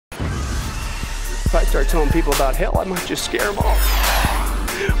If I start telling people about hell, I might just scare them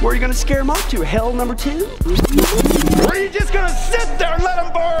off. Where are you going to scare them off to? Hell number 2? Or are you just going to sit there and let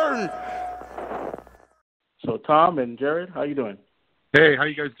them burn? So Tom and Jared, how you doing? Hey, how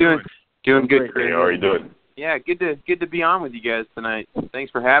you guys doing? Doing good, Chris. Hey, how are you doing? Yeah, good to be on with you guys tonight.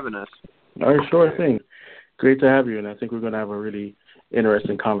 Thanks for having us. All right, sure thing. Great to have you, and I think we're going to have a really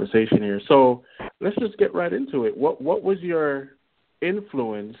interesting conversation here. So let's just get right into it. What was your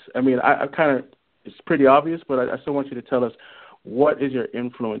influence? I mean, I kind of, it's pretty obvious, but I still want you to tell us, what is your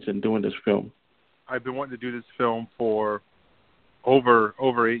influence in doing this film? I've been wanting to do this film for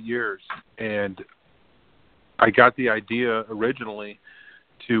over 8 years, and I got the idea originally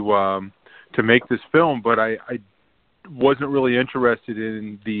to make this film, but I wasn't really interested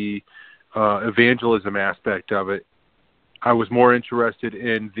in the evangelism aspect of it. I was more interested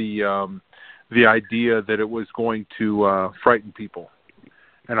in the idea that it was going to frighten people,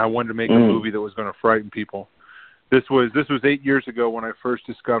 and I wanted to make a movie that was going to frighten people. This was 8 years ago when I first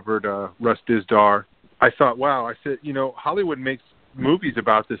discovered Russ Dizdar. I thought, wow, I said, Hollywood makes movies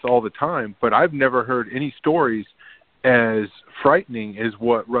about this all the time, but I've never heard any stories as frightening as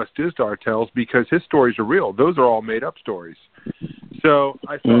what Russ Dizdar tells, because his stories are real. Those are all made up stories. So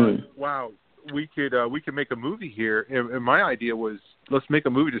I thought, wow, we could make a movie here. And my idea was, let's make a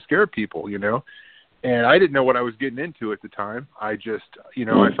movie to scare people, And I didn't know what I was getting into at the time. I just,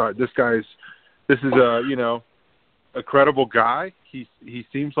 I thought this is a credible guy. He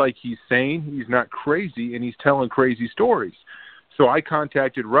seems like he's sane. He's not crazy, and he's telling crazy stories. So I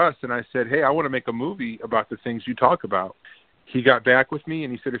contacted Russ, and I said, hey, I want to make a movie about the things you talk about. He got back with me,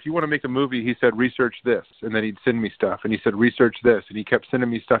 and he said, if you want to make a movie, he said, research this. And then he'd send me stuff, and he said, research this. And he kept sending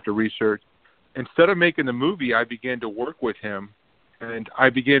me stuff to research. Instead of making the movie, I began to work with him, and I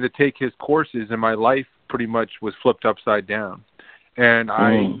began to take his courses, and my life pretty much was flipped upside down. And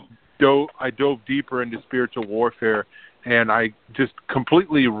I dove deeper into spiritual warfare, and I just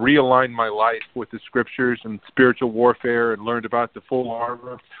completely realigned my life with the scriptures and spiritual warfare, and learned about the full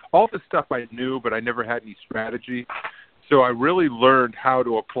armor. All the stuff I knew, but I never had any strategy. So I really learned how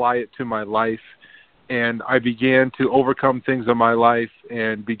to apply it to my life, and I began to overcome things in my life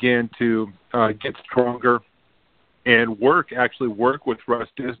and began to get stronger and actually work with Russ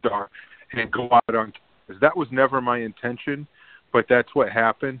Dizdar and go out on tours. That was never my intention, but that's what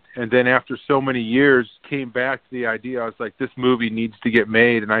happened. And then after so many years, came back to the idea. I was like, this movie needs to get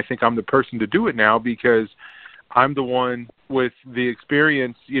made, and I think I'm the person to do it now, because I'm the one with the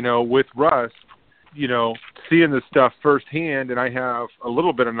experience, with Russ, seeing this stuff firsthand, and I have a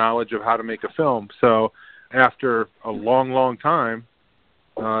little bit of knowledge of how to make a film. So after a long, long time,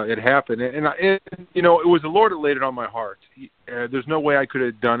 it happened. And it was the Lord that laid it on my heart. There's no way I could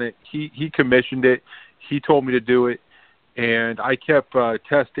have done it. He commissioned it. He told me to do it. And I kept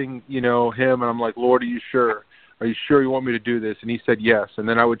testing, him, and I'm like, Lord, are you sure? Are you sure you want me to do this? And he said yes. And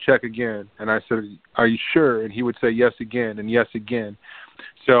then I would check again, and I said, are you sure? And he would say yes again and yes again.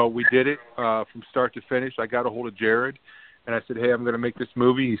 So we did it from start to finish. I got a hold of Jared, and I said, hey, I'm going to make this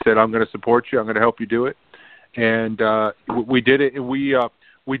movie. He said, I'm going to support you. I'm going to help you do it. And we did it. And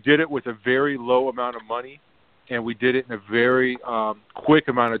we did it with a very low amount of money, and we did it in a very quick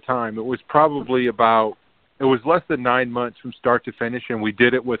amount of time. It was probably it was less than 9 months from start to finish, and we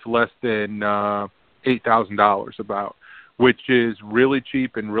did it with less than $8,000 about, which is really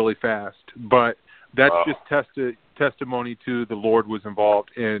cheap and really fast. But that's just testimony to the Lord was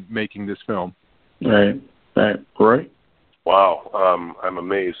involved in making this film. Right. Roy? Wow, I'm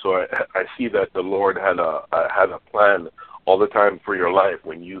amazed. So I see that the Lord had a plan all the time for your life.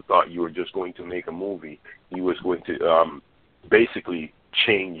 When you thought you were just going to make a movie, He was going to basically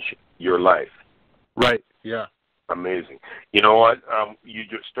change your life. Right. Yeah. Amazing. You know what? You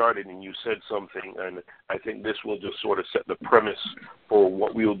just started and you said something, and I think this will just sort of set the premise for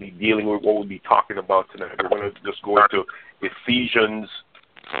what we will be dealing with, what we'll be talking about tonight. We're going to just go into Ephesians.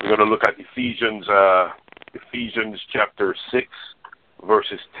 We're going to look at Ephesians chapter 6,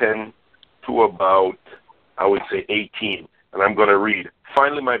 verses 10 to about, I would say, 18. And I'm going to read.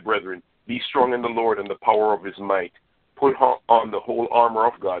 Finally, my brethren, be strong in the Lord and the power of his might. Put on the whole armor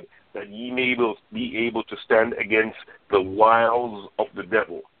of God, that ye may be able to stand against the wiles of the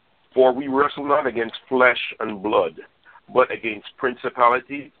devil. For we wrestle not against flesh and blood, but against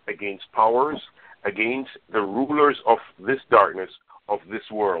principalities, against powers, against the rulers of this darkness of this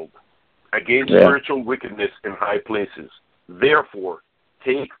world, against spiritual wickedness in high places. Therefore,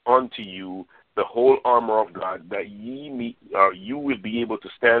 take unto you the whole armor of God, that you will be able to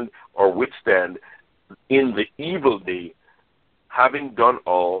stand or withstand in the evil day, having done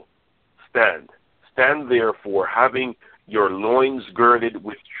all, stand. Stand therefore, having your loins girded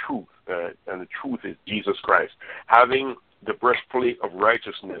with truth, and the truth is Jesus Christ, having the breastplate of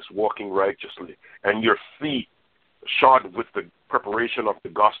righteousness, walking righteously, and your feet shod with the preparation of the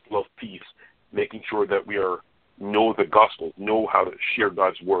gospel of peace, making sure that we know the gospel, know how to share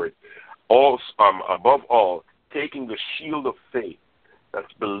God's word. Above all, taking the shield of faith,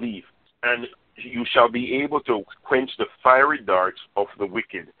 that's belief, and you shall be able to quench the fiery darts of the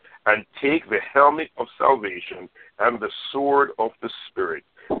wicked, and take the helmet of salvation and the sword of the Spirit,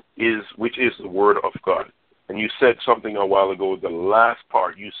 which is the word of God. And you said something a while ago, the last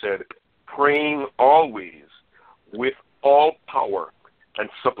part, you said, praying always with all power and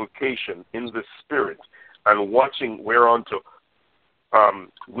supplication in the Spirit, and watching whereunto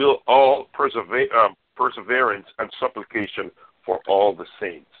will all perseverance and supplication for all the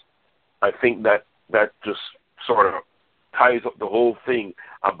saints. I think that just sort of ties up the whole thing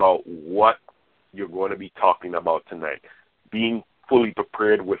about what you're going to be talking about tonight, being fully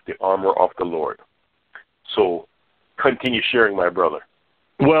prepared with the armor of the Lord. So continue sharing, my brother.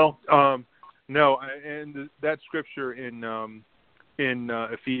 Well, no, and that scripture in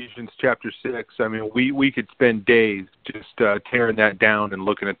Ephesians chapter 6, I mean, we could spend days just tearing that down and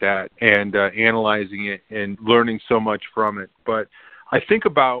looking at that and analyzing it and learning so much from it. But I think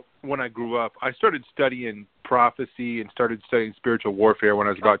about when I grew up, I started studying prophecy and started studying spiritual warfare when I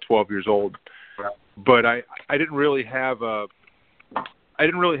was about 12 years old. But I didn't really have a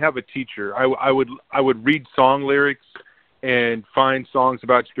teacher. I would read song lyrics and find songs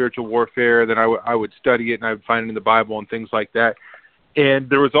about spiritual warfare. Then I would study it, and I would find it in the Bible and things like that. And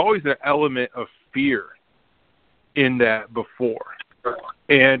there was always an element of fear in that before.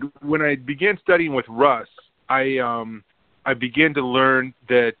 And when I began studying with Russ, I began to learn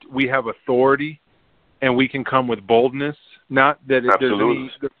that we have authority and we can come with boldness. Not that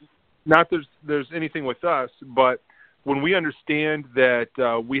there's anything with us, but when we understand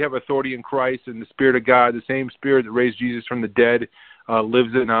that we have authority in Christ and the Spirit of God, the same Spirit that raised Jesus from the dead,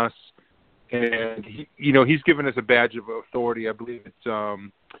 lives in us, and He's given us a badge of authority. I believe it's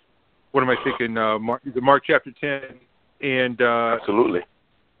what am I thinking? Mark chapter 10, and absolutely,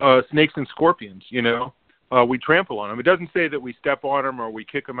 snakes and scorpions. We trample on them. It doesn't say that we step on them or we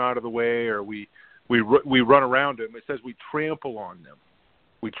kick them out of the way or we run around them. It says we trample on them.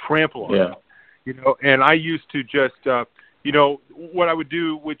 We trample on them. And I used to just, what I would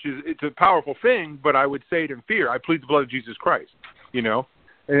do, which is, it's a powerful thing, but I would say it in fear. I plead the blood of Jesus Christ,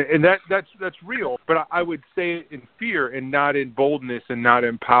 and that's real, but I would say it in fear and not in boldness and not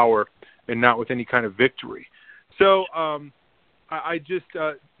in power and not with any kind of victory. So, I just,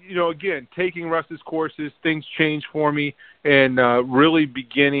 again, taking Russ's courses, things changed for me, and really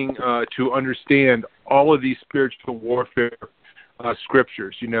beginning to understand all of these spiritual warfare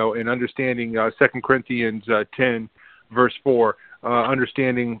scriptures, and understanding 2 Corinthians 10, verse 4,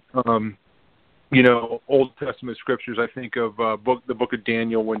 understanding, Old Testament scriptures. I think of the book of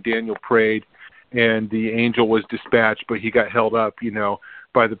Daniel, when Daniel prayed and the angel was dispatched, but he got held up,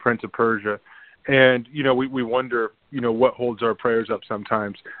 by the prince of Persia. And, we wonder, what holds our prayers up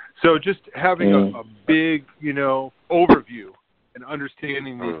sometimes. So just having a big, overview and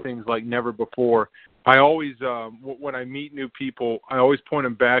understanding these things like never before. I always, when I meet new people, I always point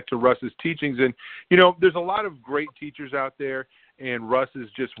them back to Russ's teachings. And, there's a lot of great teachers out there, and Russ is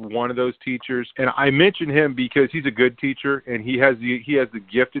just one of those teachers. And I mention him because he's a good teacher, and he has the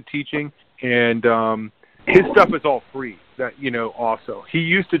gift of teaching. And his stuff is all free. That also he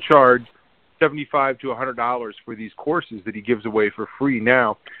used to charge $75 to $100 for these courses that he gives away for free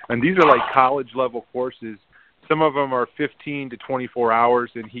now. And these are like college level courses. Some of them are 15 to 24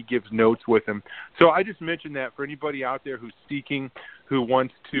 hours, and he gives notes with them. So I just mentioned that for anybody out there who's seeking, who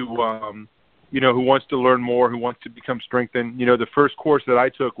wants to, who wants to learn more, who wants to become strengthened. The first course that I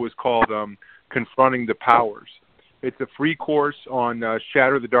took was called Confronting the Powers. It's a free course on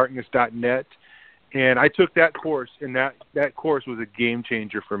shatterthedarkness.net. And I took that course, and that course was a game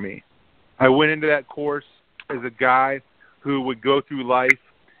changer for me. I went into that course as a guy who would go through life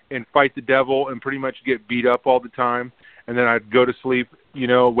and fight the devil and pretty much get beat up all the time. And then I'd go to sleep,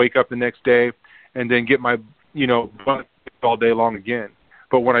 wake up the next day and then get my, butt kicked all day long again.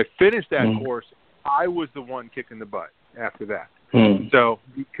 But when I finished that course, I was the one kicking the butt after that. So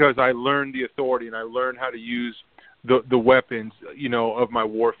because I learned the authority and I learned how to use the weapons, of my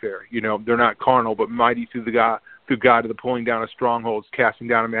warfare. They're not carnal, but mighty through God to the pulling down of strongholds, casting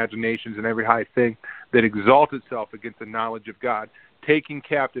down imaginations and every high thing that exalts itself against the knowledge of God, taking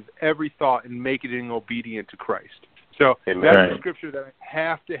captive every thought and making it obedient to Christ. So that's the scripture that I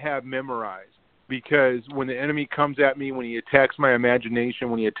have to have memorized because when the enemy comes at me, when he attacks my imagination,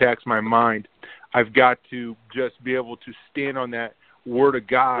 when he attacks my mind, I've got to just be able to stand on that Word of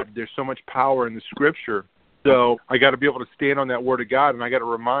God. There's so much power in the Scripture. So I got to be able to stand on that Word of God, and I got to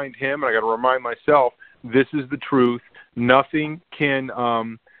remind him, and I got to remind myself, this is the truth. Nothing can,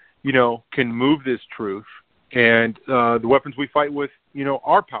 can move this truth. And the weapons we fight with,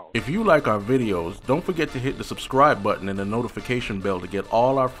 are powerful. If you like our videos, don't forget to hit the subscribe button and the notification bell to get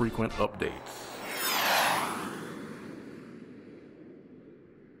all our frequent updates.